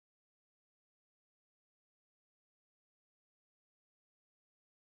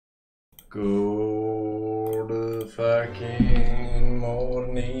Good fucking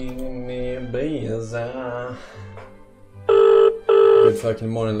morning, Ibiza. Good fucking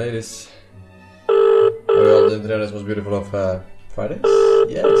morning, ladies. Are we all doing today this most beautiful of Fridays?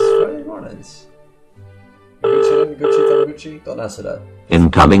 Yes, Friday mornings. Gucci, Gucci, Gucci. Don't answer that.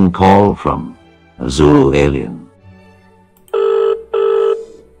 Incoming call from a Zulu alien.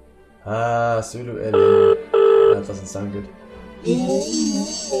 Zulu alien. That doesn't sound good.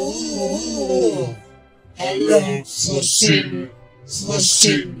 Hello, Forsen.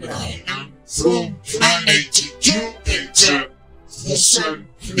 Forsen, I am from planet Jupiter. Forsen,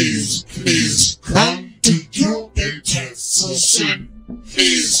 please come to Jupiter. Forsen,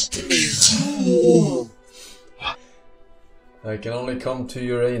 please. I can only come to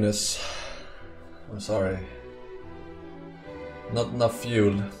Uranus. I'm sorry. Not enough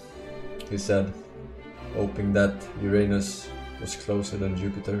fuel, he said, hoping that Uranus was closer than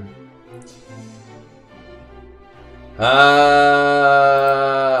Jupiter.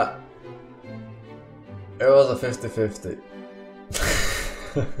 It was a 50-50.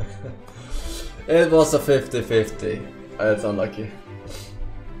 It was a 50-50. It's unlucky.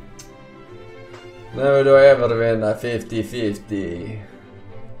 Never do I ever win a 50-50.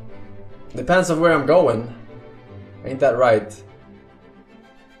 Depends on where I'm going. Ain't that right?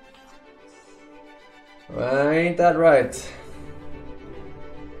 Ain't that right?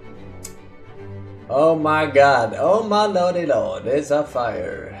 Oh my god, oh my lordy lord, it's a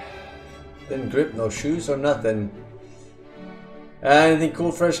fire. Didn't grip, no shoes or nothing. Anything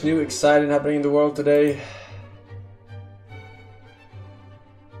cool, fresh, new, exciting happening in the world today?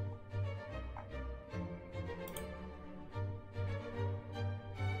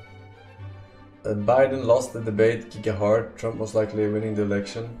 Biden lost the debate, kick a heart. Trump most likely winning the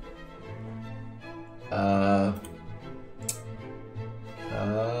election.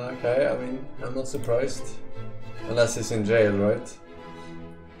 Okay, I mean, I'm not surprised. Unless he's in jail, right?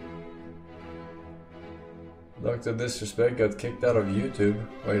 Dr. Disrespect got kicked out of YouTube.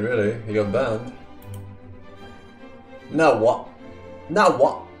 Wait, really? He got banned? Now what? Now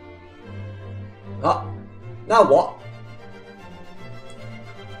what? Huh? Now what?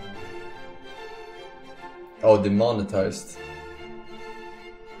 Oh, demonetized.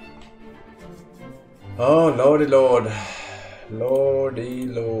 Oh, lordy lord. Lordy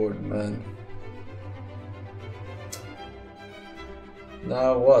lord, man.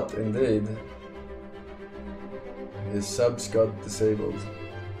 Now what, indeed? His subs got disabled.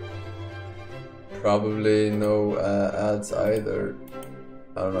 Probably no ads either.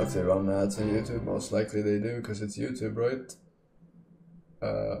 I don't know if they run ads on YouTube. Most likely they do, because it's YouTube, right?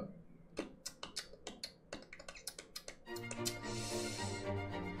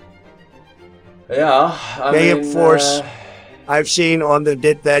 Yeah, I mean, Force. I've seen on the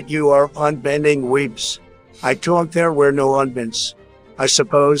dit that you are unbending weeps. I thought there were no unbends. I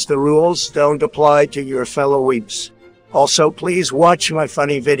suppose the rules don't apply to your fellow weeps. Also, please watch my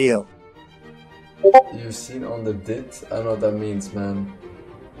funny video. You've seen on the dit? I don't know what that means, man.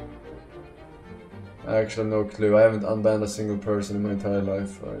 I actually have no clue. I haven't unbanned a single person in my entire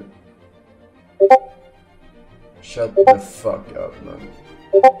life, right? Shut the fuck up, man.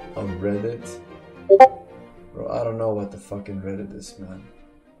 On Reddit? Bro, I don't know what the fucking Reddit is, man.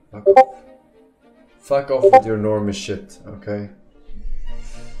 Fuck off. Fuck off with your normie shit, okay?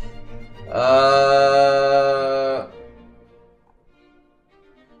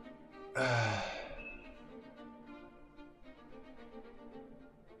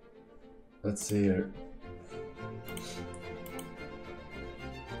 Let's see here.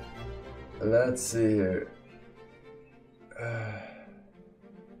 Let's see here.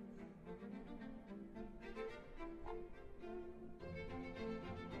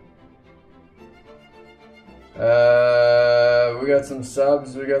 We got some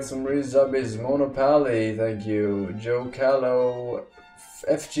subs, we got some resubbies. Monopally, thank you. Joe Callow,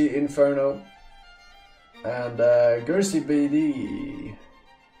 FG Inferno, and Gersey BD.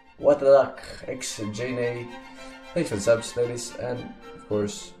 What the luck, XJNA. Thanks for the subs, ladies, and of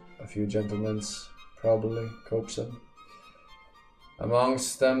course a few gentlemen's, probably Copeson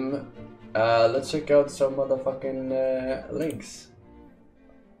amongst them. Let's check out some motherfucking links.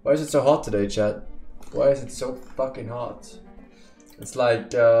 Why is it so hot today, chat? Why is it so fucking hot? It's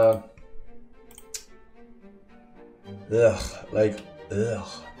like ugh,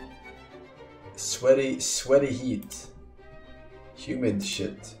 sweaty heat, humid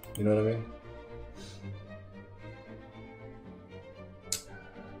shit. You know what I mean?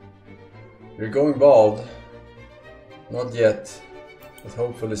 You're going bald. Not yet, but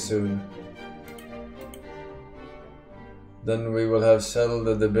hopefully soon. Then we will have settled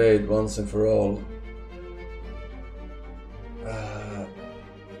the debate once and for all.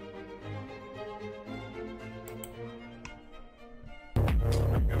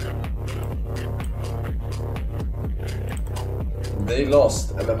 They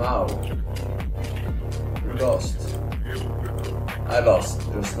lost, LMAO. Who lost? I lost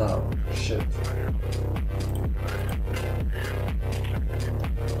just now. Shit.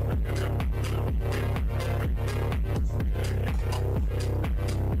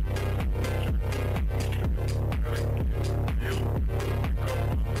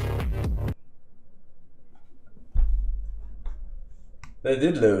 They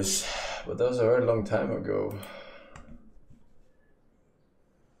did lose, but that was a very long time ago.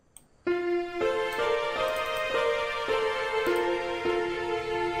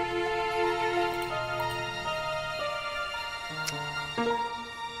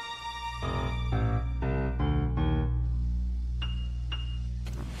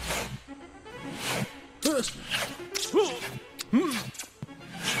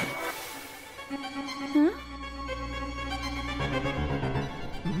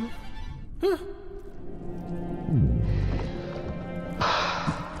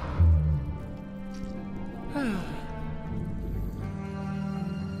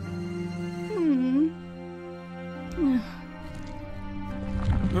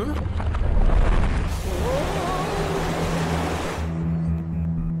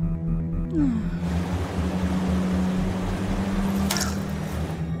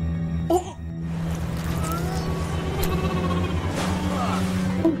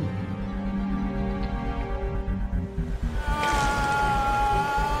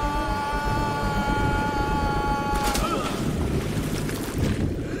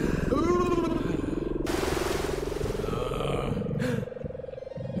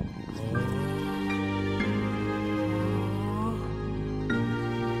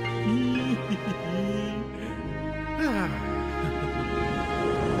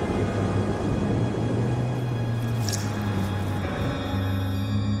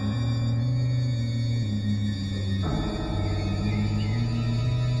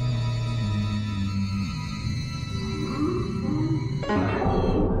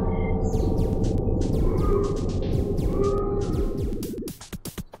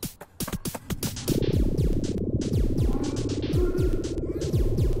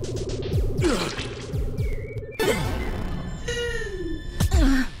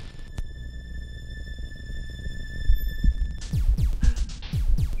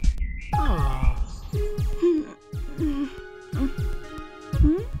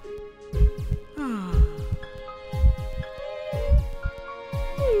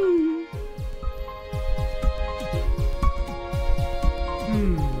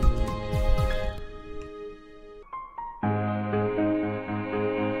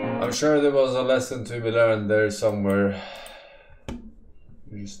 I'm sure there was a lesson to be learned there somewhere. I'm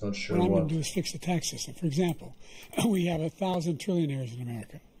just not sure what. What I'm going to do is fix the tax system. For example, we have 1,000 trillionaires in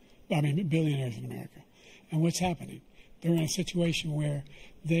America. I mean, billionaires in America. And what's happening? They're in a situation where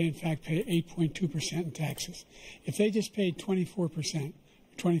they, in fact, pay 8.2% in taxes. If they just paid 24%,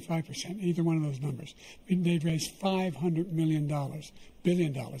 25%, either one of those numbers, they'd raise $500 million,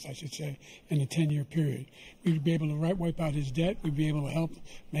 billion dollars, I should say, in a 10-year period. We'd be able to wipe out his debt. We'd be able to help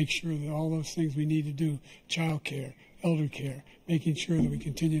make sure that all those things we need to do, child care, elder care, making sure that we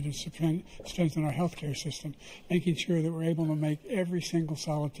continue to strengthen our health care system, making sure that we're able to make every single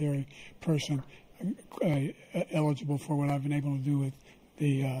solitary person eligible for what I've been able to do with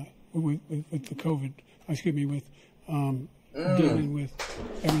the with the COVID, excuse me, with dealing with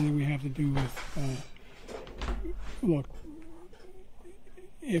everything we have to do with, look,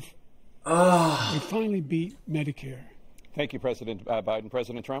 if we finally beat Medicare. Thank you, President Biden.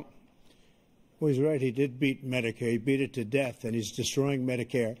 President Trump? Well, he's right. He did beat Medicare. He beat it to death, and he's destroying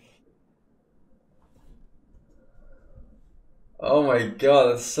Medicare. Oh my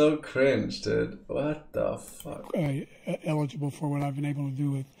god, that's so cringe, dude. What the fuck? Eligible for what I've been able to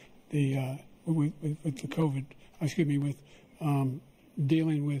do with the with the COVID, excuse me, with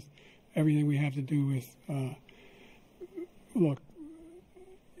dealing with everything we have to do with, look,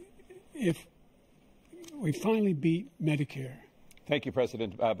 if we finally beat Medicare. Thank you,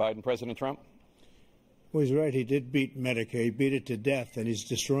 President Biden. President Trump? Well, he's right. He did beat Medicare. He beat it to death, and he's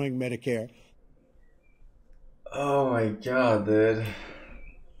destroying Medicare. Oh my god, dude.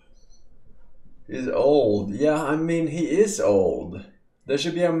 He's old. Yeah, I mean, he is old. There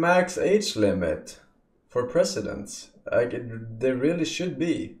should be a max age limit for presidents. Like, there really should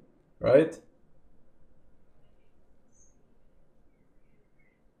be, right?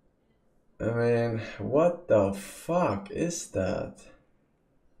 I mean, what the fuck is that?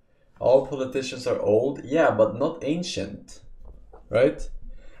 All politicians are old? Yeah, but not ancient. Right?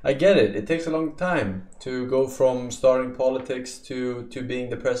 I get it. It takes a long time to go from starting politics to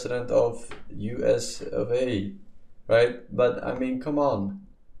being the president of US of A. Right? But I mean, come on.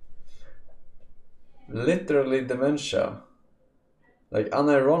 Literally dementia. Like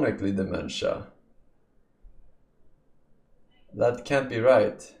unironically dementia. That can't be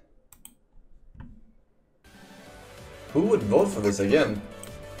right. Who would vote for this again?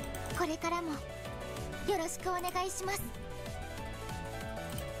 これからもよろしくお願いします。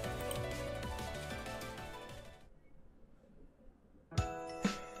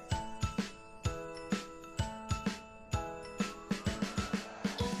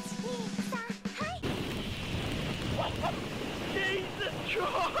Jesus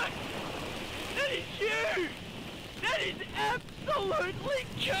Christ! That is huge! That is absolutely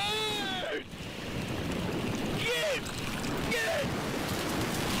huge! Yes! Yes!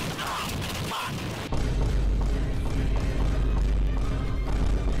 Oh, fuck!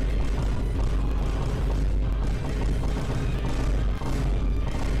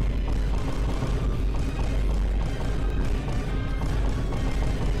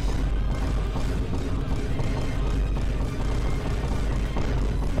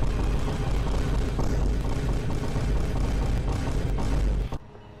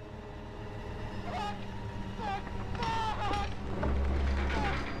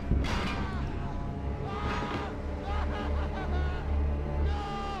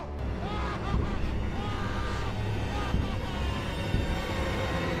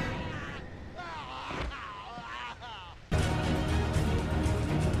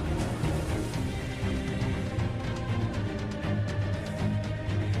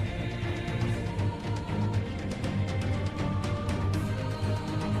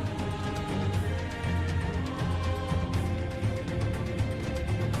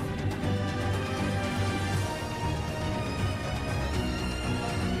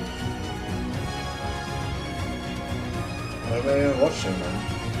 What am I even watching, man?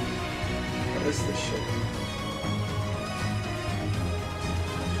 What is this shit?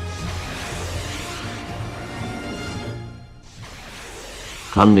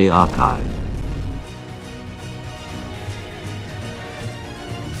 From the archive.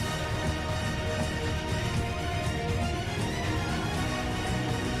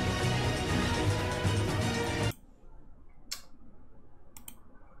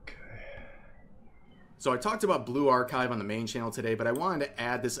 So I talked about Blue Archive on the main channel today, but I wanted to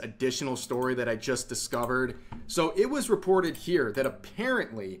add this additional story that I just discovered. So it was reported here that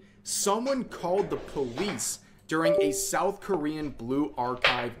apparently someone called the police during a South Korean Blue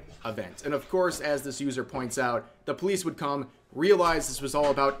Archive event. And of course, as this user points out, the police would come, realize this was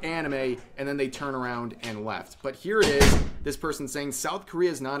all about anime, and then they turn around and left. But here it is, this person saying South Korea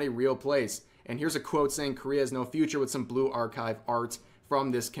is not a real place. And here's a quote saying Korea has no future, with some Blue Archive art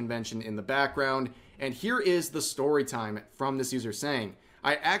from this convention in the background. And here is the story time from this user saying,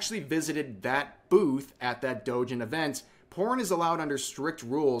 I actually visited that booth at that Dojin event. Porn is allowed under strict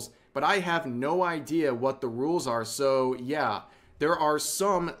rules, but I have no idea what the rules are. So yeah, there are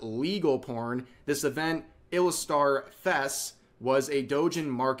some legal porn. This event, Illustar Fest, was a Dojin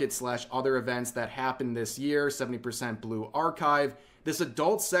market / other events that happened this year, 70% Blue Archive. This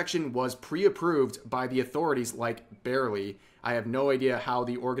adult section was pre-approved by the authorities, like barely. I have no idea how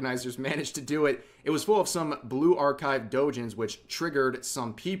the organizers managed to do it. It was full of some Blue Archive dojins, which triggered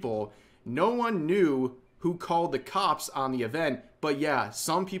some people. No one knew who called the cops on the event, but yeah,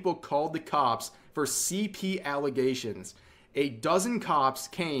 some people called the cops for CP allegations. A dozen cops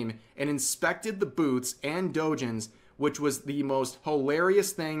came and inspected the booths and dojins, which was the most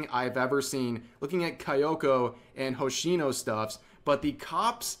hilarious thing I've ever seen, looking at Kyoko and Hoshino stuffs, but the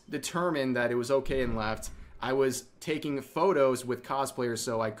cops determined that it was okay and left. I was taking photos with cosplayers,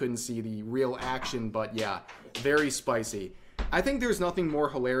 so I couldn't see the real action, but yeah, very spicy. I think there's nothing more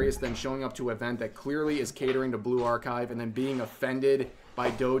hilarious than showing up to an event that clearly is catering to Blue Archive and then being offended by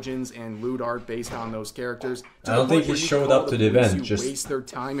dojins and lewd art based on those characters. I don't think he showed up to the event, just waste their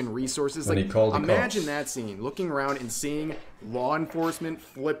time and resources. when he called the imagine cops. that scene, looking around and seeing law enforcement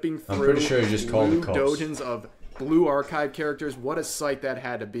flipping through I'm pretty sure he just called the lewd cops. dojins of Blue Archive characters. What a sight that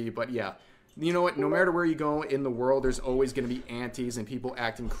had to be, but yeah. You know what? No matter where you go in the world, there's always going to be antis and people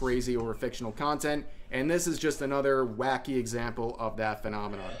acting crazy over fictional content. And this is just another wacky example of that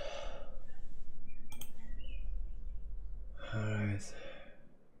phenomenon. Alright.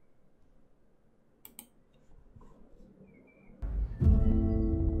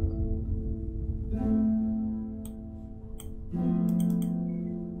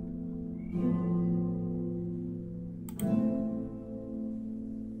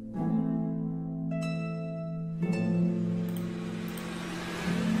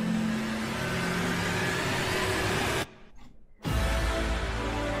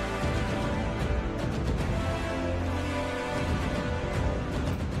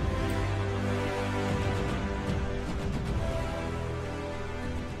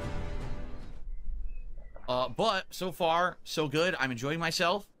 But so far, so good. I'm enjoying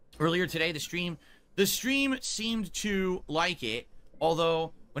myself. Earlier today, the stream seemed to like it.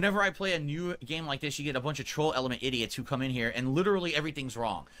 Although, whenever I play a new game like this, you get a bunch of troll element idiots who come in here and literally everything's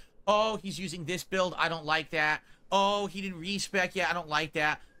wrong. Oh, he's using this build. I don't like that. Oh, he didn't respec. Yeah, I don't like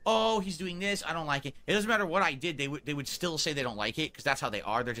that. Oh, he's doing this. I don't like it. It doesn't matter what I did. They would still say they don't like it because that's how they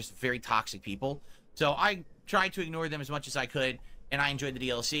are. They're just very toxic people. So I tried to ignore them as much as I could, and I enjoyed the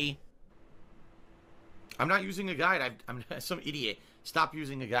DLC. I'm not using a guide. I'm some idiot. Stop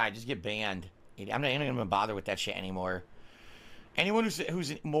using a guide. Just get banned. I'm not even gonna bother with that shit anymore. Anyone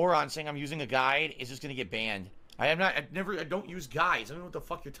who's a moron saying I'm using a guide is just gonna get banned. I don't use guides. I don't know what the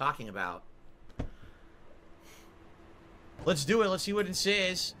fuck you're talking about. Let's do it. Let's see what it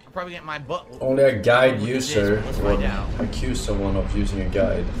says. I'm probably getting my butt. Only a guide user would accuse someone of using a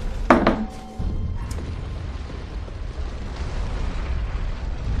guide.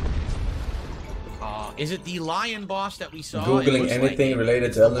 Is it the lion boss that we saw? Googling anything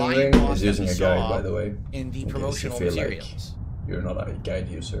related to Elden Ring is using a guide, by the way. In the promotional materials. Like you're not a guide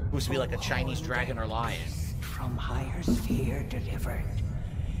user. Supposed to be like a Chinese dragon or lion. From higher sphere delivered.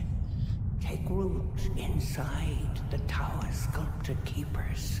 Take root inside the tower sculpted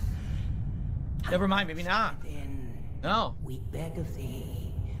keepers. Never mind, maybe not. No. We beg of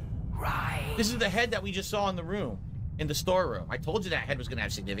thee, rise. This is the head that we just saw in the room, in the storeroom. I told you that head was going to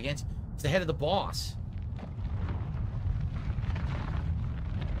have significance. It's the head of the boss.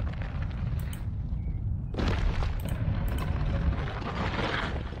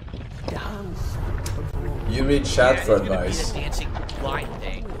 You read chat for advice. Dancing lion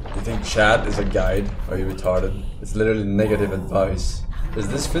thing. You think chat is a guide? Are you retarded? It's literally negative advice. Is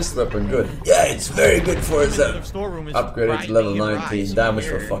this fist weapon good? Yeah, it's very good for its upgraded to level 19. Damage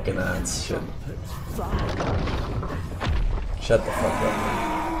for fucking ants. Shit. Shut the fuck up.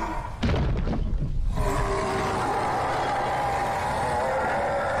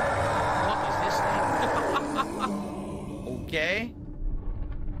 Okay.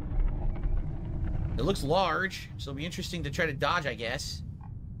 It looks large, so it'll be interesting to try to dodge, I guess.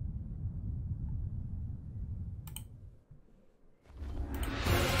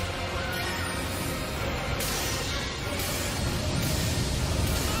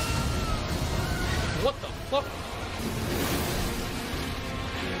 What the fuck?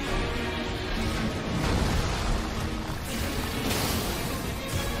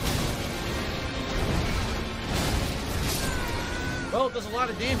 Well, it does a lot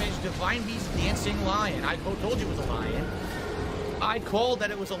of damage. Divine Beast Dancing Lion. I told you it was a lion. I called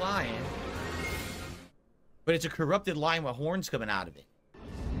that it was a lion. But it's a corrupted lion with horns coming out of it.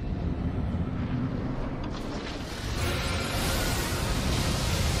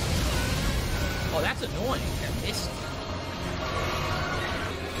 Oh, that's annoying. I missed.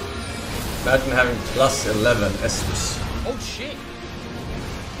 Imagine having plus 11 Estus. Oh, shit.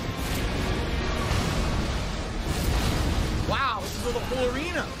 Wow, this is the whole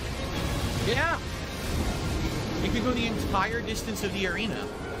arena. Yeah. You can go the entire distance of the arena.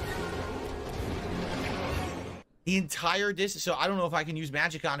 The entire distance. So I don't know if I can use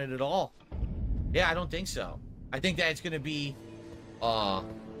magic on it at all. Yeah, I don't think so. I think that it's going to be... Well,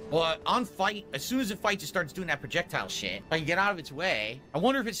 on fight, as soon as it fights, it starts doing that projectile shit. If I can get out of its way. I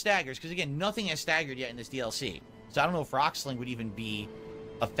wonder if it staggers, because again, nothing has staggered yet in this DLC. So I don't know if Rock Sling would even be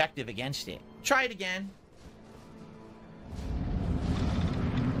effective against it. Try it again.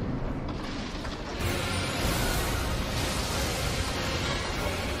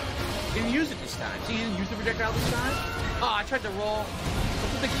 He didn't use it this time. See, he didn't use the projectile this time? Oh, I tried to roll.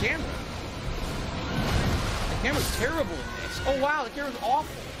 Look at the camera. The camera's terrible in this. Oh, wow, the camera's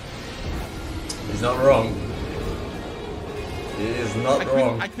awful. He's not wrong. He is not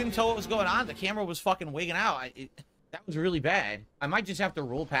wrong. I couldn't tell what was going on. The camera was fucking wigging out. That was really bad. I might just have to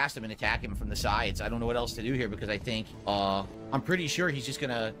roll past him and attack him from the sides. I don't know what else to do here because I think, I'm pretty sure he's just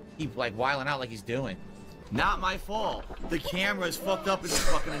gonna keep, like, wiling out like he's doing. Not my fault. The camera's fucked up in this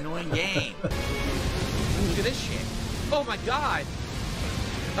fucking annoying game. Ooh, look at this shit. Oh my god.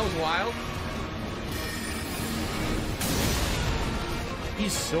 That was wild.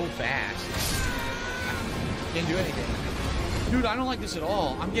 He's so fast. Can't do anything. Dude, I don't like this at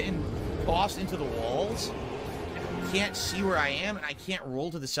all. I'm getting tossed into the walls. Can't see where I am, and I can't roll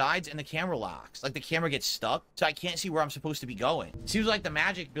to the sides, and the camera locks. Like, the camera gets stuck, so I can't see where I'm supposed to be going. Seems like the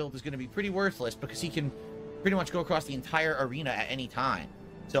magic build is going to be pretty worthless because he can pretty much go across the entire arena at any time.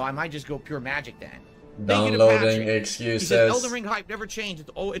 So I might just go pure magic then. Downloading excuses. He says, Elden Ring hype never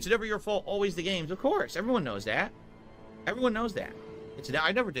changed. It's never your fault, always the game's. Of course, everyone knows that. Everyone knows that.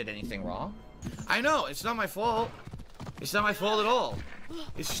 I never did anything wrong. I know, it's not my fault. It's not my fault at all.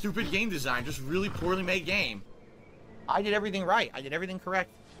 It's stupid game design, just really poorly made game. I did everything right. I did everything correct.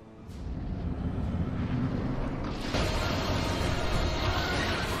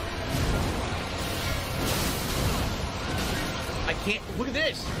 I can't. Look at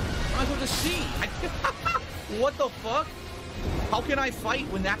this. I'm not going to see. What the fuck? How can I fight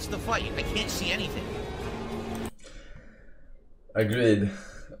when that's the fight? I can't see anything. Agreed.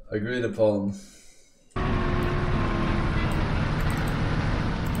 Agreed upon.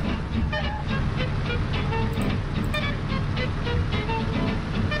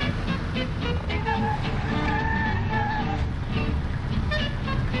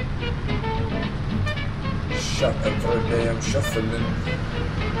 Shut up for a day, I'm shuffling.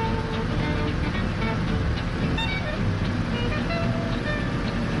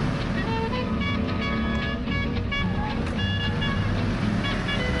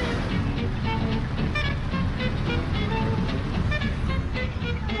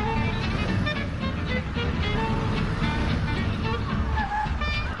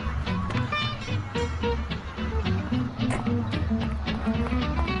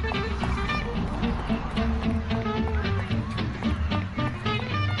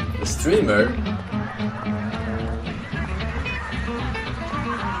 Streamer?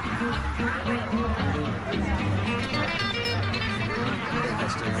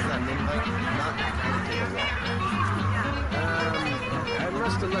 I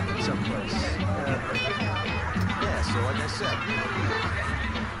must have left it someplace. Yeah, so like I said.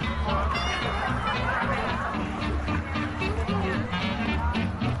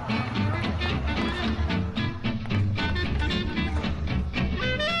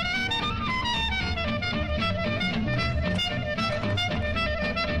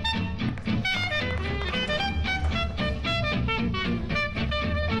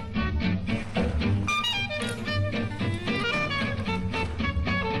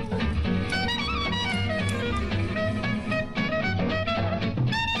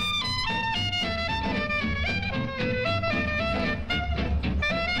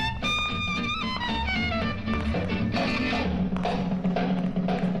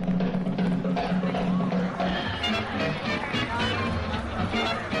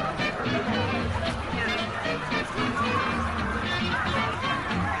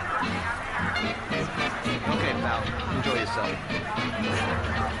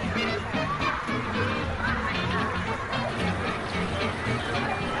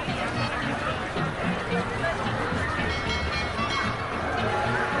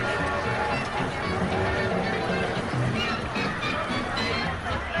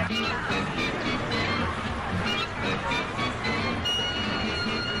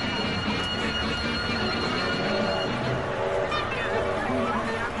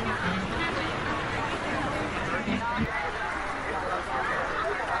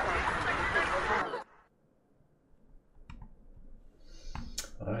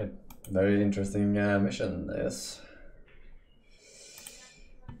 Alright, very interesting mission, yes.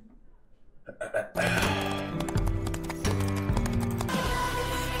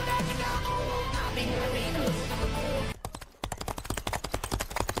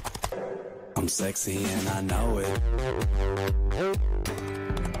 I'm sexy and I know it.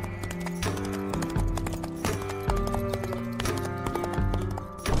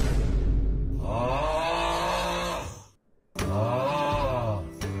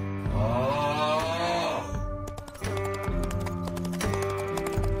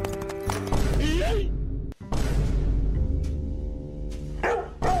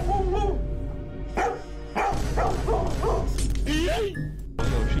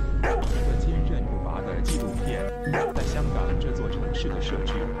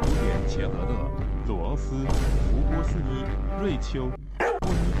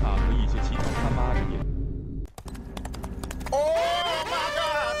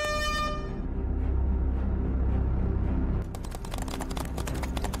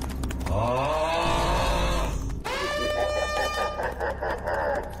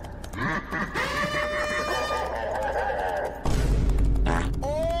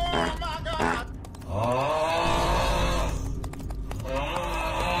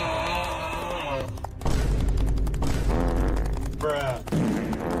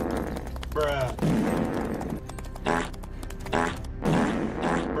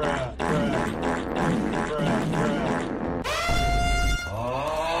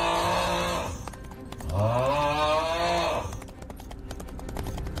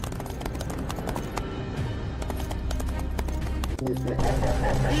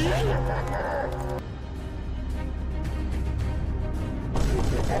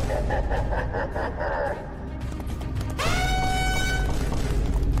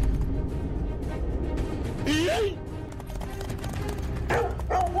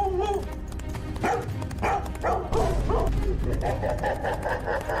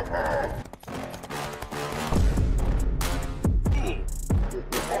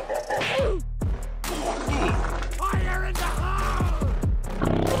 Fire in the hole!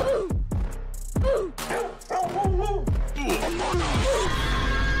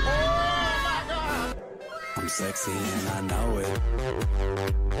 I'm sexy and I know it.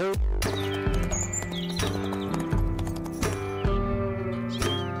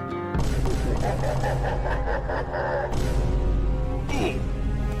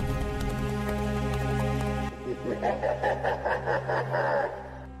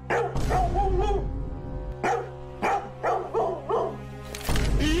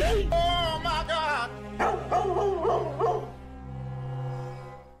 Oh my God!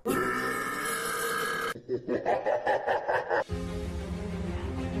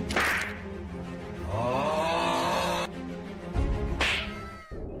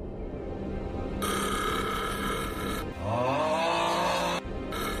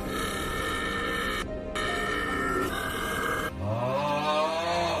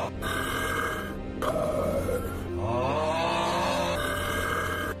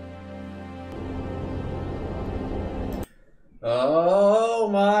 Oh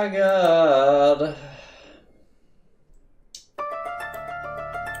my God.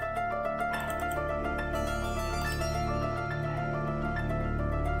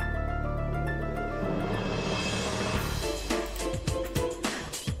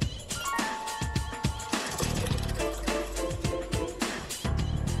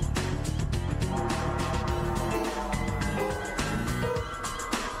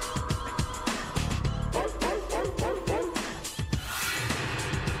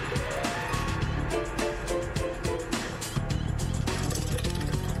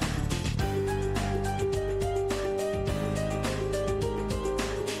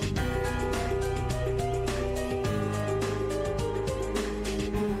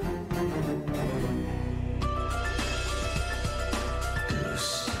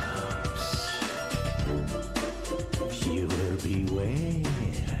 Viewer beware,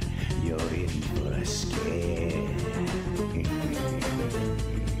 you're in for a scare.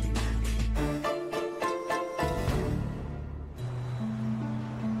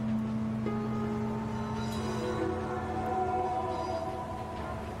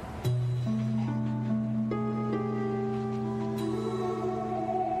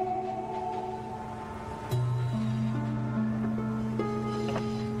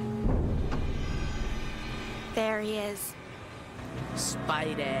 There he is.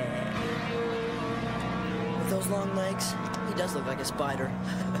 Spider. With those long legs, he does look like a spider.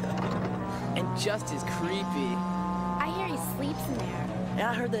 And just as creepy. I hear he sleeps in there.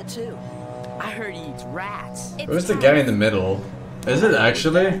 Yeah, I heard that too. I heard he eats rats. Who's the guy in the middle? Is it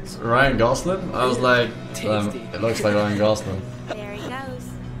actually Ryan Gosling? I was like, it looks like Ryan Gosling. There he goes.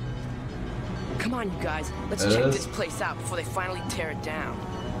 Come on, you guys. Let's It check is? this place out before they finally tear it down.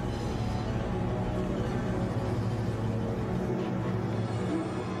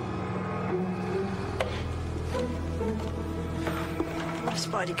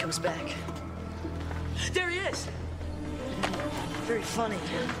 Spidey comes back. There he is! Very funny.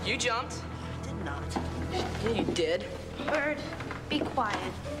 You jumped? I did not. Yeah, you did. Bird, be quiet.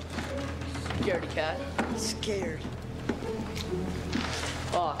 Scaredy cat. Scared.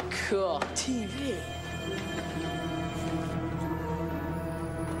 Oh, cool. TV.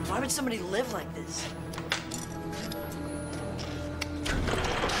 Why would somebody live like this?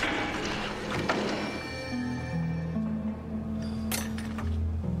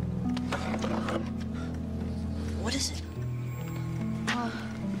 What is it?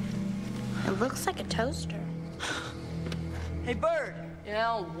 It looks like a toaster. Hey, Bird. You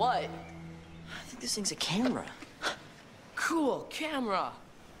know what? I think this thing's a camera. Cool, camera.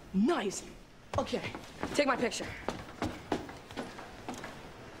 Nice. Okay, take my picture.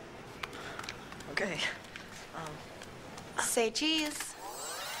 Okay. Say cheese.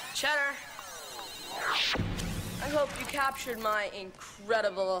 Cheddar. I hope you captured my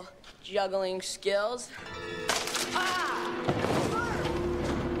incredible juggling skills.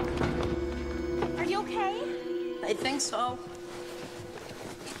 Are you okay? I think so.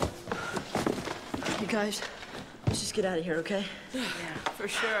 You guys, let's just get out of here, okay? Yeah, for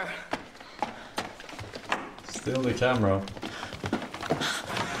sure. Still the camera.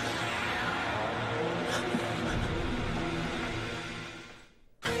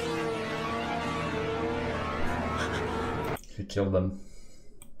 He killed them.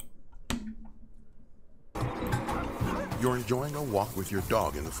 You're enjoying a walk with your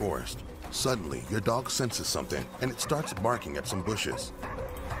dog in the forest. Suddenly, your dog senses something, and it starts barking at some bushes.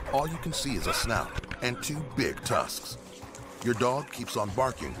 All you can see is a snout and 2 big tusks. Your dog keeps on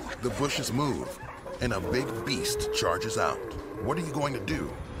barking, the bushes move, and a big beast charges out. What are you going to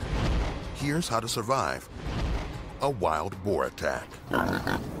do? Here's how to survive a wild boar attack.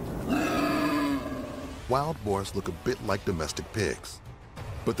 Wild boars look a bit like domestic pigs,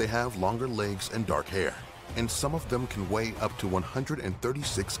 but they have longer legs and dark hair, and some of them can weigh up to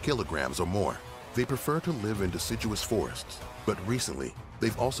 136 kilograms or more. They prefer to live in deciduous forests, but recently,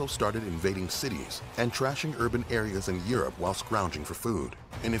 they've also started invading cities and trashing urban areas in Europe while scrounging for food.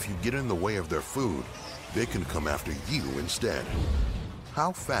 And if you get in the way of their food, they can come after you instead.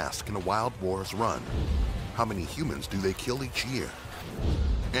 How fast can wild boars run? How many humans do they kill each year?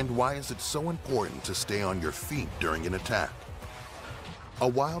 And why is it so important to stay on your feet during an attack? A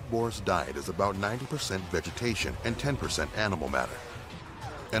wild boar's diet is about 90% vegetation and 10% animal matter.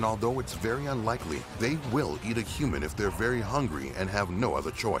 And although it's very unlikely, they will eat a human if they're very hungry and have no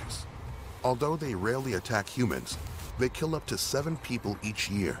other choice. Although they rarely attack humans, they kill up to 7 people each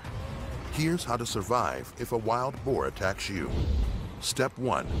year. Here's how to survive if a wild boar attacks you. Step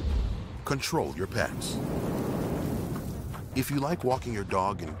 1. Control your pets. If you like walking your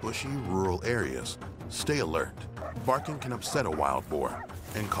dog in bushy, rural areas, stay alert. Barking can upset a wild boar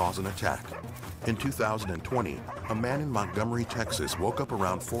and cause an attack. In 2020, a man in Montgomery, Texas woke up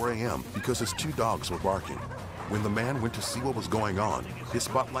around 4 a.m. because his 2 dogs were barking. When the man went to see what was going on, his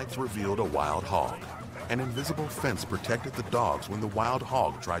spotlights revealed a wild hog. An invisible fence protected the dogs when the wild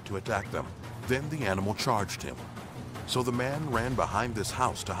hog tried to attack them. Then the animal charged him. So the man ran behind this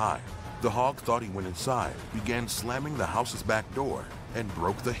house to hide. The hog thought he went inside, began slamming the house's back door, and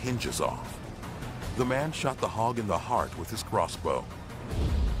broke the hinges off. The man shot the hog in the heart with his crossbow.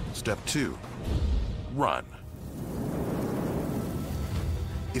 Step 2. Run.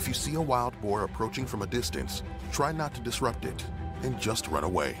 If you see a wild boar approaching from a distance, try not to disrupt it, and just run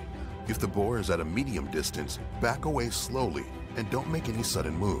away. If the boar is at a medium distance, back away slowly, and don't make any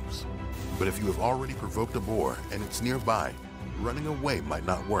sudden moves. But if you have already provoked a boar and it's nearby, running away might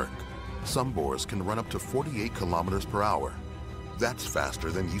not work. Some boars can run up to 48 kilometers per hour. That's faster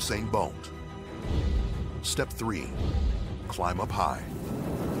than Usain Bolt. Step 3. Climb up high.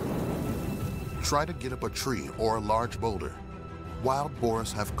 Try to get up a tree or a large boulder. Wild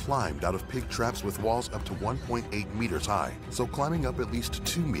boars have climbed out of pig traps with walls up to 1.8 meters high, so climbing up at least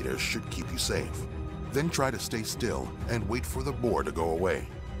 2 meters should keep you safe. Then try to stay still and wait for the boar to go away.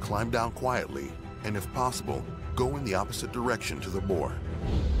 Climb down quietly, and if possible, go in the opposite direction to the boar.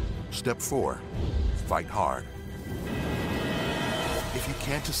 Step 4. Fight hard. If you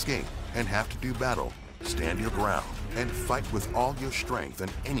can't escape and have to do battle, stand your ground and fight with all your strength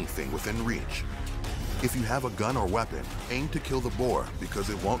and anything within reach. If you have a gun or weapon, aim to kill the boar because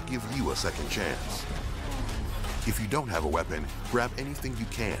it won't give you a second chance. If you don't have a weapon, grab anything you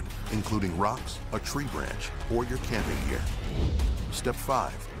can, including rocks, a tree branch, or your camping gear. Step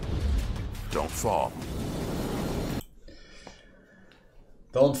 5. Don't fall.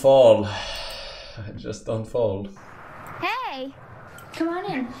 Don't fall. Just don't fall. Hey! Come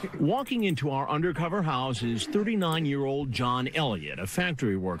on in. Walking into our undercover house is 39-year-old John Elliott, a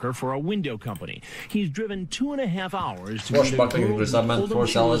factory worker for a window company. He's driven 2.5 hours to meet a girl who told him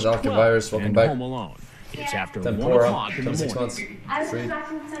she was 12 and home alone. It's after 1 o'clock in the morning. 26 months. Free.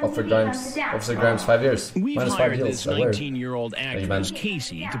 Officer Grimes 5 years. We've Minus 5 hired deals. this 19-year-old actress,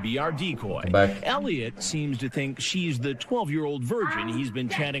 Casey, to be our decoy. Elliot seems to think she's the 12-year-old virgin he's been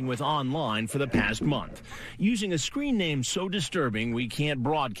chatting with online for the past month. Using a screen name so disturbing we can't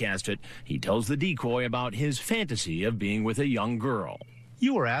broadcast it, he tells the decoy about his fantasy of being with a young girl.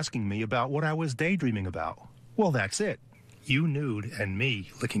 You were asking me about what I was daydreaming about. Well, that's it. You nude and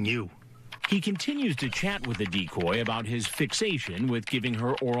me licking you. He continues to chat with the decoy about his fixation with giving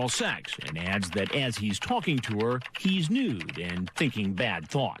her oral sex and adds that as he's talking to her, he's nude and thinking bad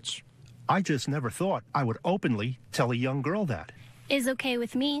thoughts. I just never thought I would openly tell a young girl that. Is okay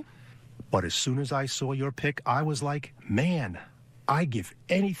with me. But as soon as I saw your pic, I was like, man, I'd give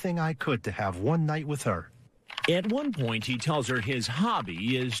anything I could to have one night with her. At one point, he tells her his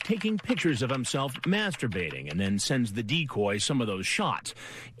hobby is taking pictures of himself masturbating and then sends the decoy some of those shots.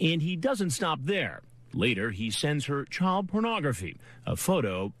 And he doesn't stop there. Later, he sends her child pornography, a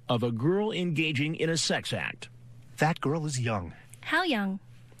photo of a girl engaging in a sex act. That girl is young. How young?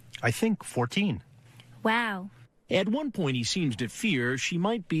 I think 14. Wow. At one point, he seems to fear she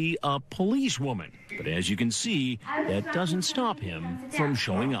might be a policewoman. But as you can see, that doesn't stop him from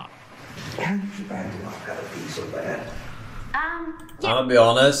showing up. I'm gonna be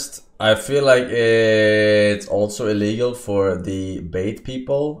honest, I feel like it's also illegal for the bait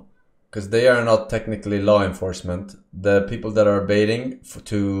people because they are not technically law enforcement. The people that are baiting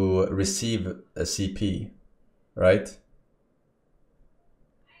to receive a CP, right?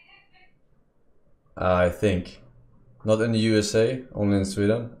 I think. Not in the USA, only in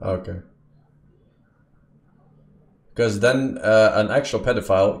Sweden? Okay. Because then an actual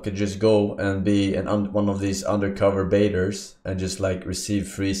pedophile could just go and be one of these undercover baiters and just like receive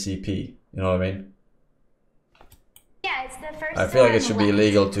free CP. You know what I mean? Yeah, it's the first I feel like it should be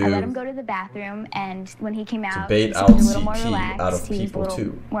illegal to. I let him go to the bathroom, and when he came out, bait he out seemed a little more CP relaxed. out of He was a people little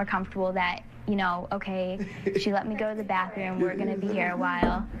too. more comfortable that, you know, okay, she let me go to the bathroom. We're gonna be here a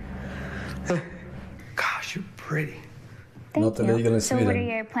while. Gosh, you're pretty. Not illegal in So what are Sweden.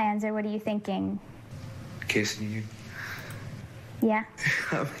 your plans, or what are you thinking? Kissing you. Yeah.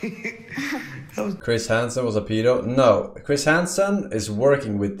 Chris Hansen was a pedo? No, Chris Hansen is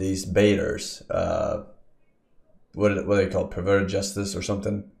working with these baiters. What are they called? Perverted justice or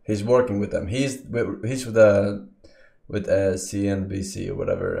something? He's working with them. He's with CNBC or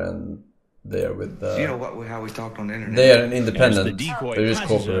whatever, and they are with. You know what? How we talked on the internet. They are an independent. As the decoy They're just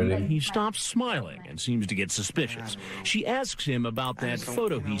presses him, cooperating. he stops smiling and seems to get suspicious. She asks him about that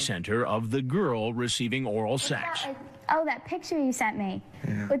photo he sent her of the girl receiving oral sex. Oh, that picture you sent me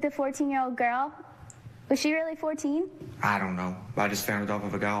with the 14-year-old girl. Was she really 14? I don't know. I just found it off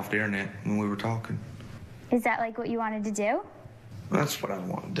of a guy off the internet when we were talking. Is that like what you wanted to do? That's what I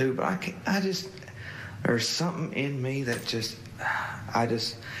want to do, but I can't. There's something in me that just,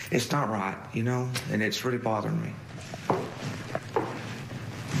 it's not right, you know, and it's really bothering me.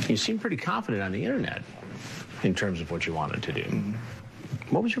 You seem pretty confident on the internet in terms of what you wanted to do.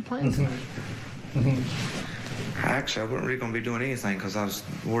 What was your plan tonight? Actually, I wasn't really going to be doing anything because I was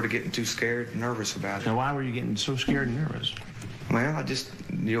worried of getting too scared and nervous about it. Now, why were you getting so scared and nervous? Well, I just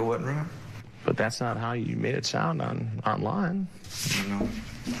knew it wasn't right. But that's not how you made it sound online. I know.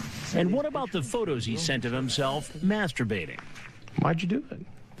 And what about the photos he sent of himself masturbating? Why'd you do it?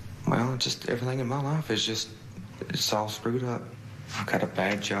 Well, just everything in my life is just, it's all screwed up. I got a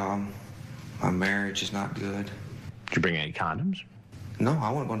bad job. My marriage is not good. Did you bring any condoms? No,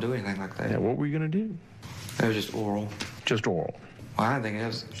 I wasn't going to do anything like that. Yeah, what were you going to do? It was just oral. Just oral? Well, I didn't think it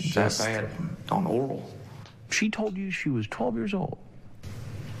was that bad on oral. She told you she was 12 years old.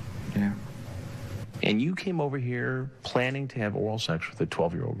 Yeah. And you came over here planning to have oral sex with a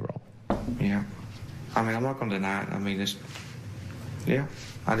 12-year-old girl. Yeah. I mean, I'm not going to deny it. I mean, yeah,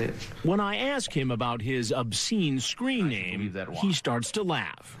 I did. When I ask him about his obscene screen name, he starts to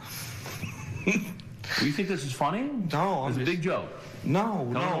laugh. You think this is funny? No, It's a big joke. No,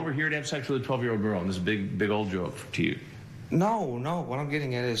 Coming over here to have sex with a 12-year-old girl, and this is a big old joke to you. No. What I'm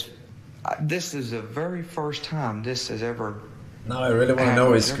getting at is, this is the very first time this has ever. Now I really want to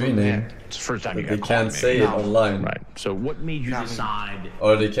know his screen name. It's the first time you They got can't caught, say maybe. it online. Right. So what made you decide?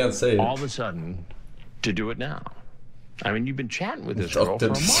 Or they can't say it. All of a sudden, to do it now? I mean, you've been chatting with this girl for a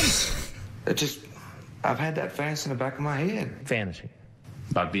month. It just, I've had that fantasy in the back of my head. Fantasy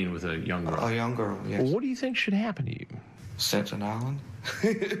about being with a young girl. A young girl, yes. Well, what do you think should happen to you? Sent to an island.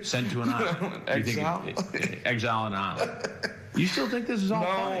 Sent to an island. Exile. Exile on an island. You still think this is all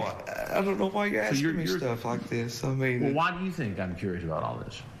funny? No, I don't know why you're asking me stuff like this. I mean, well, why do you think I'm curious about all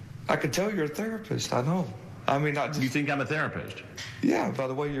this? I can tell you're a therapist. I know. I mean, not just. You think I'm a therapist? Yeah. By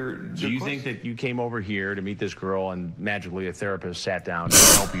the way, Do you think that you came over here to meet this girl and magically a therapist sat down to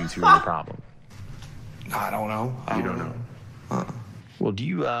help you through your problem? I don't know. You don't know. Well, do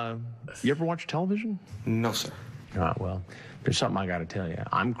you ever watch television? No, sir. Well, there's something I got to tell you.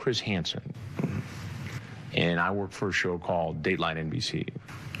 I'm Chris Hansen, and I work for a show called Dateline NBC.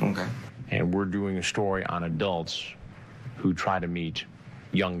 Okay. And we're doing a story on adults who try to meet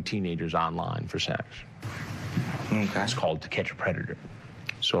young teenagers online for sex. Okay. It's called To Catch a Predator.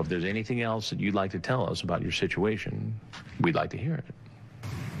 So if there's anything else that you'd like to tell us about your situation, we'd like to hear it.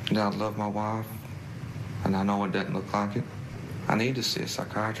 I love my wife, and I know it doesn't look like it. I need to see a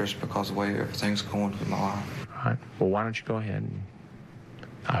psychiatrist because of the way everything's going through my life. All right. Well, why don't you go ahead and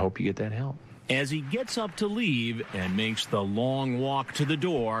I hope you get that help. As he gets up to leave and makes the long walk to the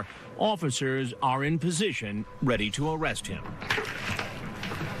door, officers are in position, ready to arrest him.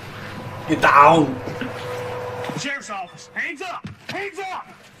 Get down! Sheriff's office, hands up! Hands up!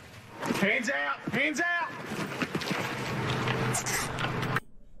 Hands out! Hands out!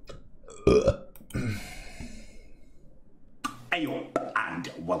 Hey up and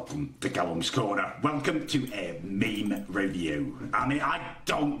welcome to Callum's Corner. Welcome to a meme review. I mean, I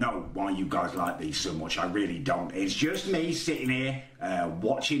don't know why you guys like these so much. I really don't. It's just me sitting here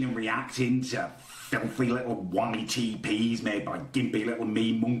watching and reacting to filthy little whammy TPs made by gimpy little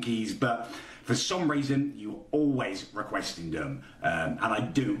meme monkeys. But for some reason, you're always requesting them. And I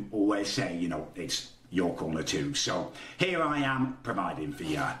do always say, you know, it's your corner too. So here I am providing for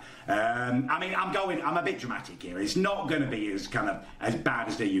you. I mean, I'm a bit dramatic here. It's not going to be as bad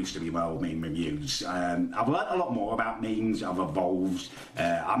as they used to be, well, meme reviews. I've learned a lot more about memes. I've evolved.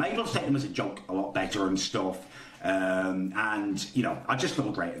 I'm able to take them as a joke a lot better and stuff. And, you know, I just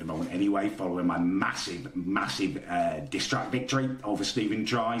feel great at the moment anyway, following my massive diss track victory over Stephen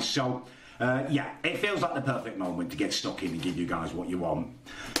Tries. So, yeah, it feels like the perfect moment to get stuck in and give you guys what you want.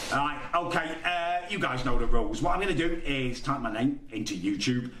 Alright, okay, you guys know the rules. What I'm going to do is type my name into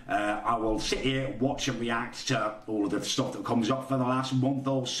YouTube. I will sit here, watch and react to all of the stuff that comes up for the last month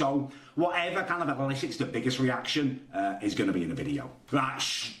or so. Whatever kind of elicits the biggest reaction is going to be in the video. Right,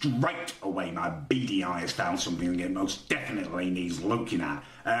 straight away my beady eye has found something that most definitely needs looking at.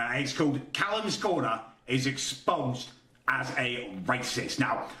 It's called Callum's Corner is Exposed as a racist.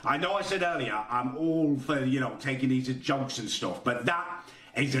 Now, I know I said earlier I'm all for, you know, taking these as jokes and stuff, but that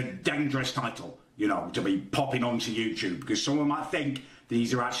is a dangerous title, you know, to be popping onto YouTube, because someone might think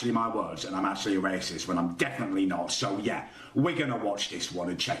these are actually my words and I'm actually a racist when I'm definitely not. So yeah, we're gonna watch this one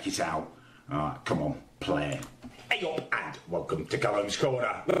and check it out. Alright, come on, play. Hey up and welcome to Callum's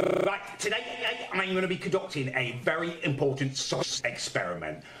Corner. Right, today I'm going to be conducting a very important sauce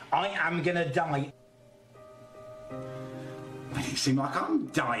experiment. I am going to die. It seems like I'm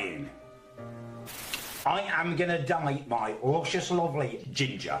dying. I am going to dye my luscious, lovely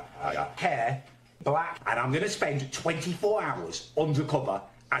ginger hair black, and I'm going to spend 24 hours undercover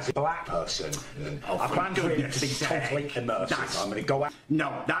as a black person. I plan for it to be totally immersive. I'm going to go out.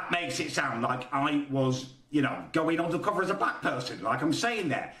 No, that makes it sound like I was, you know, going undercover as a black person. Like I'm saying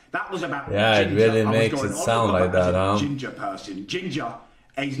there. That was about yeah, ginger. it really makes it sound like that, huh? Ginger person. Ginger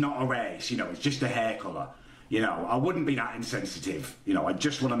is not a race, you know, it's just a hair colour. You know, I wouldn't be that insensitive. You know, I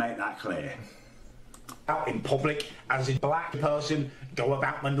just want to make that clear. Out in public as a black person, go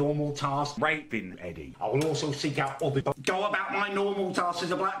about my normal task, raping Eddie. I will also seek out other. Go about my normal task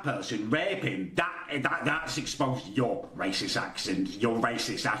as a black person, raping. That's exposed your racist accent, your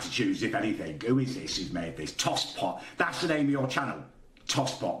racist attitudes, if anything. Who is this who's made this? Tosspot. That's the name of your channel.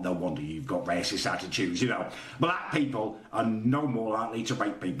 Tosspot. No wonder you've got racist attitudes. You know, black people are no more likely to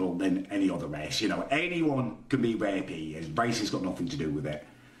rape people than any other race. You know, anyone can be rapey. Race has got nothing to do with it.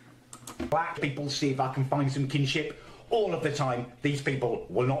 Black people see if I can find some kinship. All of the time, these people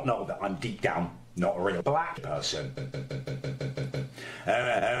will not know that I'm deep down not a real black person.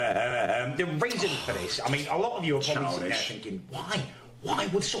 The reason for this, I mean, a lot of you are probably sitting there thinking, why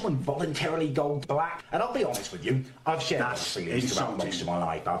would someone voluntarily go black? And I'll be honest with you, I've shared those feelings about most of my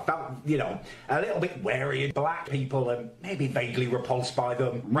life. I felt, you know, a little bit wary of black people and maybe vaguely repulsed by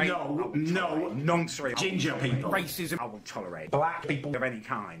them. No, nonsense. Ginger people. Racism, I won't tolerate. Black people of any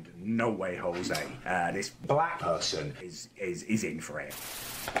kind, no way, Jose. This black person is in for it.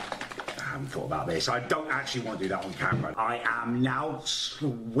 I haven't thought about this. I don't actually want to do that on camera. I am now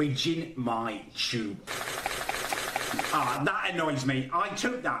switching my tube. That annoys me. I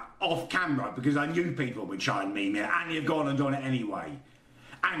took that off camera because I knew people would try and meme it, and you've gone and done it anyway.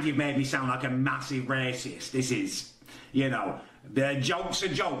 And you've made me sound like a massive racist. This is, you know, the jokes are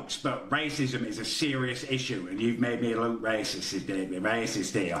jokes, but racism is a serious issue, and you've made me look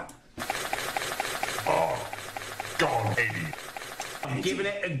racist here. Oh, God, Eddie. I'm giving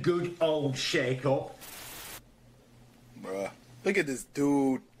it a good old shake up. Bruh, look at this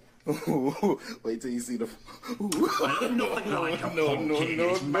dude. Wait till you see the. Nothing like a pumpkin.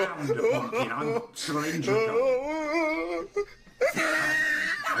 It's round a pumpkin. I'm cylindrical.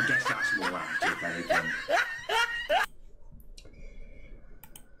 I guess that's more active than anything.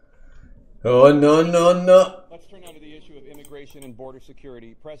 Oh, no. Let's turn now to the issue of immigration and border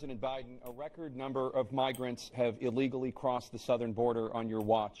security. President Biden, a record number of migrants have illegally crossed the southern border on your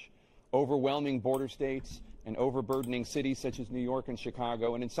watch. Overwhelming border states and overburdening cities such as New York and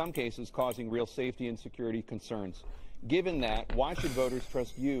Chicago, and in some cases causing real safety and security concerns. Given that, why should voters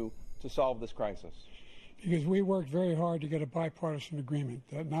trust you to solve this crisis? Because we worked very hard to get a bipartisan agreement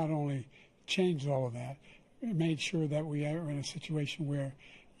that not only changed all of that, it made sure that we are in a situation where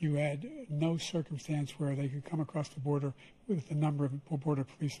you had no circumstance where they could come across the border with the number of border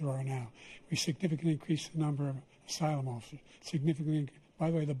police there are now. We significantly increased the number of asylum officers.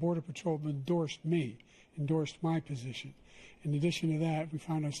 By the way, the Border Patrol endorsed my position. In addition to that, we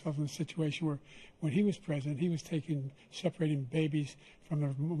found ourselves in a situation where when he was president, he was separating babies from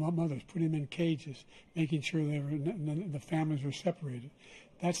their mothers, putting them in cages, making sure the families were separated.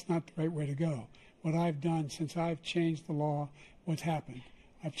 That's not the right way to go. What I've done since I've changed the law, what's happened?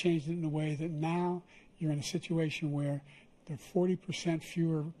 I've changed it in a way that now you're in a situation where There are 40%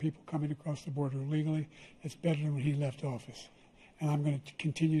 fewer people coming across the border illegally. It's better than when he left office. And I'm going to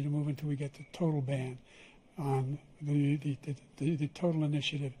continue to move until we get the total ban on the total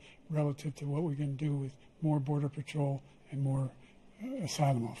initiative relative to what we can do with more Border Patrol and more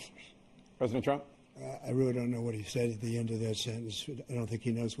asylum officers. President Trump? I really don't know what he said at the end of that sentence. I don't think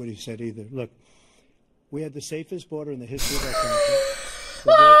he knows what he said either. Look, we had the safest border in the history of our country.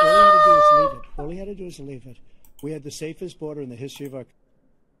 All he had to do is leave it. We had the safest border in the history of our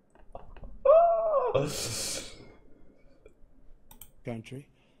country.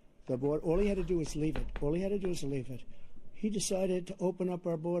 The border, all he had to do was leave it. All he had to do was leave it. He decided to open up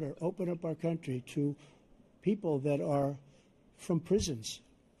our border, open up our country to people that are from prisons,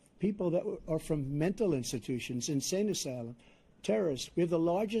 people that are from mental institutions, insane asylum, terrorists. We have the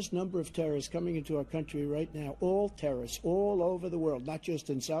largest number of terrorists coming into our country right now, all terrorists, all over the world, not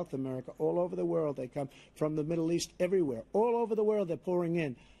just in South America, all over the world. They come from the Middle East, everywhere. All over the world they're pouring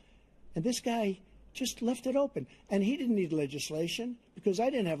in. And this guy just left it open. And he didn't need legislation because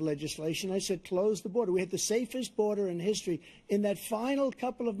I didn't have legislation. I said close the border. We had the safest border in history. In that final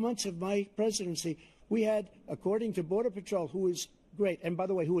couple of months of my presidency, we had, according to Border Patrol, who is great, and by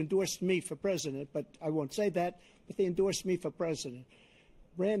the way, who endorsed me for president, but I won't say that, but they endorsed me for president.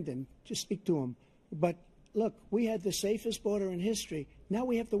 Brandon, just speak to him. But look, we had the safest border in history. Now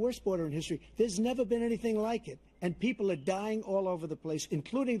we have the worst border in history. There's never been anything like it. And people are dying all over the place,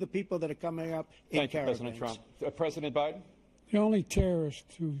 including the people that are coming up in caravans. Thank you, President Trump. President Biden? The only terrorist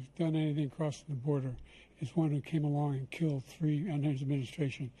who's done anything crossing the border is one who came along and killed three, under his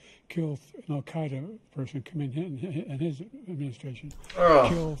administration, killed an Al-Qaeda person coming in his administration,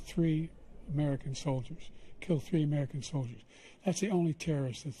 killed 3 American soldiers, That's the only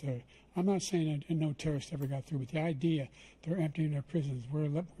terrorist that's there. I'm not saying that no terrorist ever got through, but the idea they're emptying their prisons,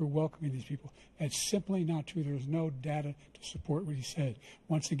 we're welcoming these people, that's simply not true. There's no data to support what he said.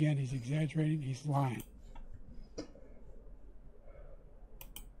 Once again, he's exaggerating, he's lying.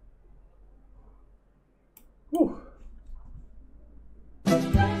 Whew.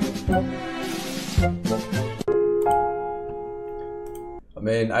 I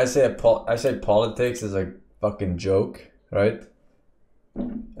mean, I say politics is a fucking joke, right?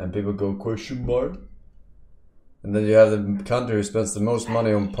 And people go question mark. And then you have the country who spends the most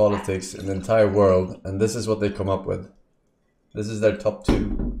money on politics in the entire world, and this is what they come up with. This is their top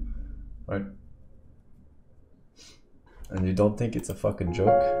 2, right? And you don't think it's a fucking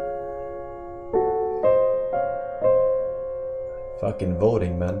joke? Fucking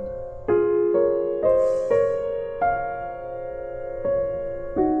voting, man.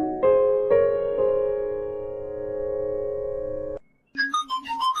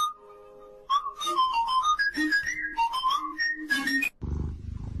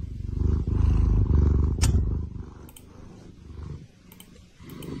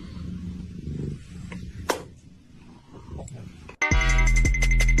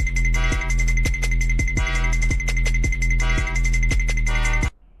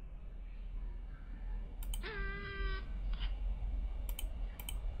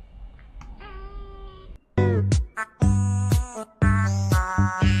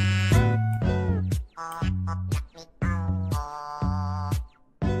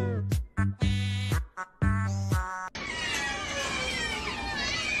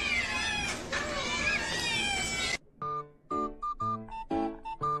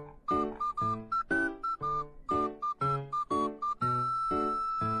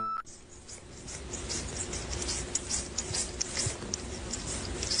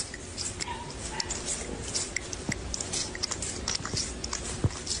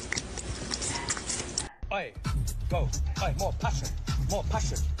 Aye, go. Aye, more passion, more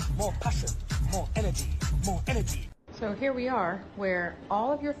passion, more passion, more energy, more energy. So here we are, where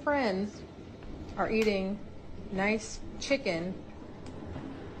all of your friends are eating nice chicken,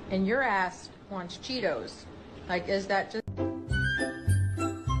 and your ass wants Cheetos. Like, is that just...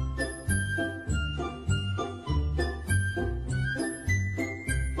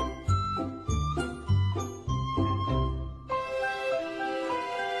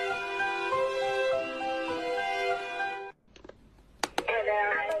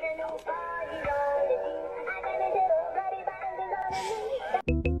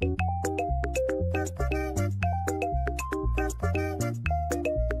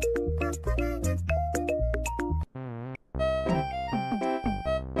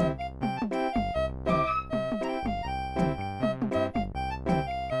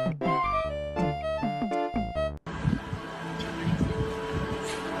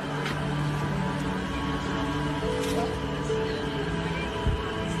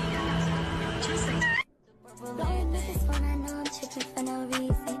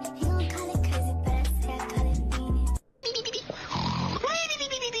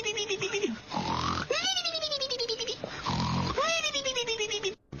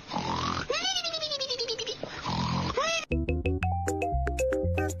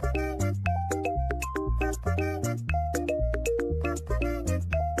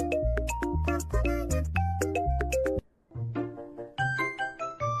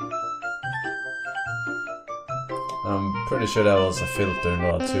 I'm pretty sure that was a filter,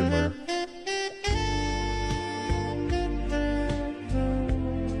 not a tumor.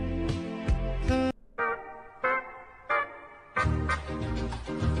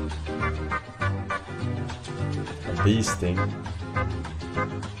 A bee sting.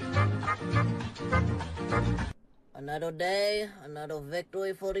 Another day, another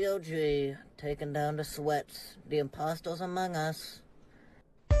victory for the OG. Taking down the sweats, the imposters among us.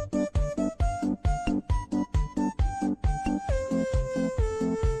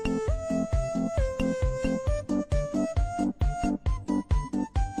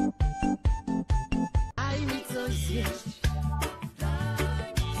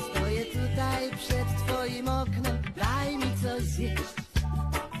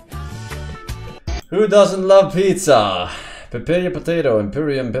 Who doesn't love pizza? Papaya Potato,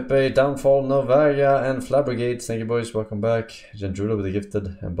 Imperium, Pepe, Downfall, Novaria, and Flabbergate. Thank you, boys. Welcome back. Jandrula with the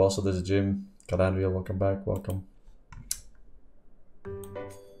gifted. Ambassador to the gym. Galandria, welcome back. Welcome.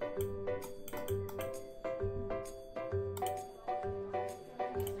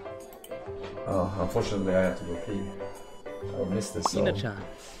 Oh, unfortunately, I have to go pee. I missed this song.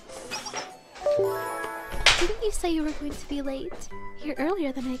 Didn't you say you were going to be late? You're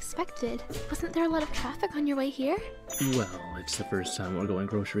earlier than I expected. Wasn't there a lot of traffic on your way here? Well, it's the first time we're going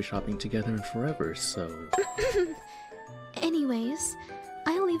grocery shopping together in forever, so... Anyways,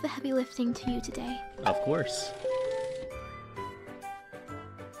 I'll leave the heavy lifting to you today. Of course.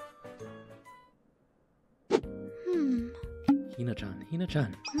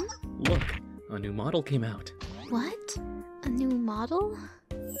 Hina-chan. Look, a new model came out. What? A new model?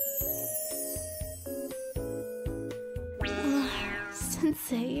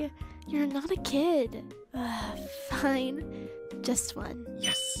 Sensei, you're not a kid. Fine. Just one.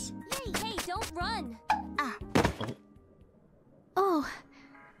 Yes. Hey, don't run. Ah. Oh,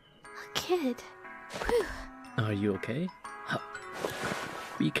 a kid. Whew. Are you okay?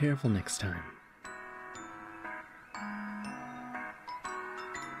 Be careful next time.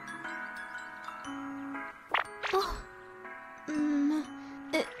 Oh.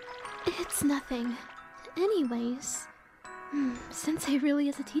 It's nothing. Anyways. Sensei really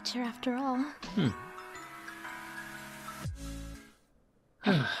is a teacher after all.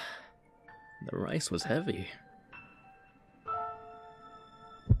 The rice was heavy.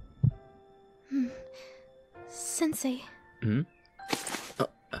 Sensei.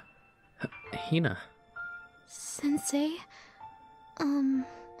 Hina. Sensei.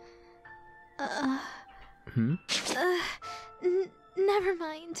 Never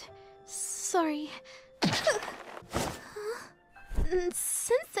mind. Sorry.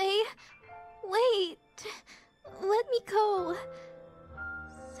 Sensei! Wait! Let me go!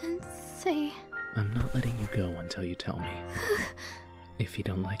 Sensei... I'm not letting you go until you tell me. If you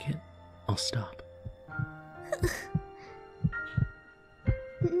don't like it, I'll stop.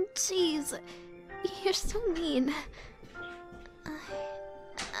 Jeez, you're so mean.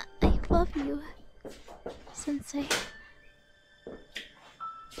 I love you, Sensei.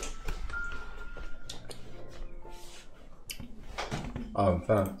 I'm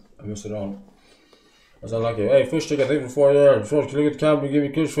fan. I missed it on. I sound like it. Hey, fish stick, I think for 4 years. So, can you get the camera and give me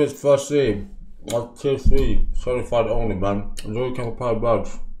a kiss fish first see? Tier 3. Certified only, man. Enjoy your Camel Pie badge.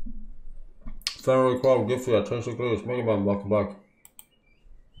 Fenway Crowd, gift for you. 26 years. Mega Man, welcome back.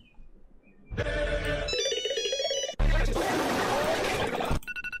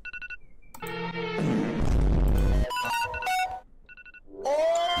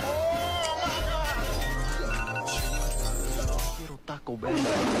 Taco Bell.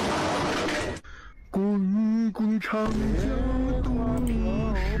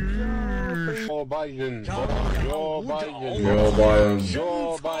 Joe Biden.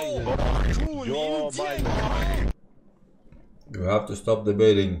 You have to stop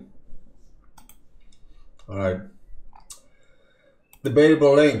debating. Alright.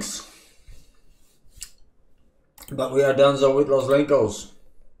 Debatable links. But we are done so with Los Lencos.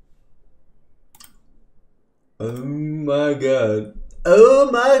 Oh my god. Oh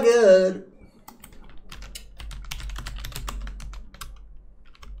my god.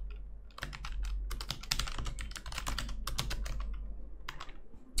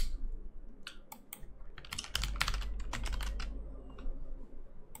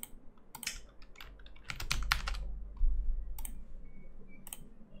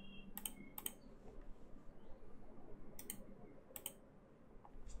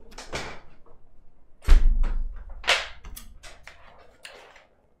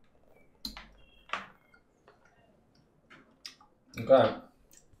 Okay.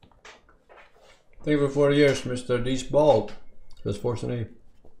 Thank you for 40 years, Mr. D's Bald. That's Forsen.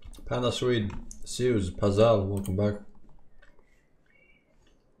 Panda Swede, Seus, Pazal, welcome back.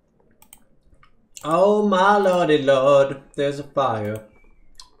 Oh my lordy lord, there's a fire.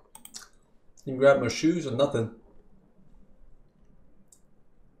 You can grab my shoes or nothing.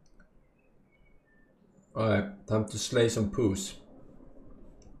 Alright, time to slay some poos.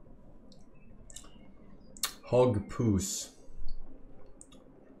 Hog poos.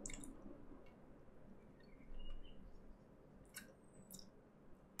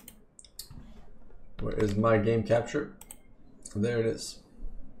 Where is my game capture? There it is.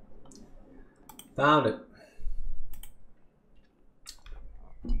 Found it.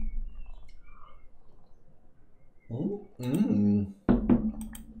 Mmm.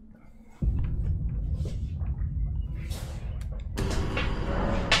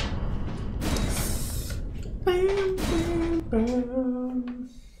 Bam, bam, bam.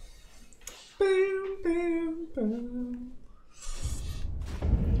 Bam, bam, bam.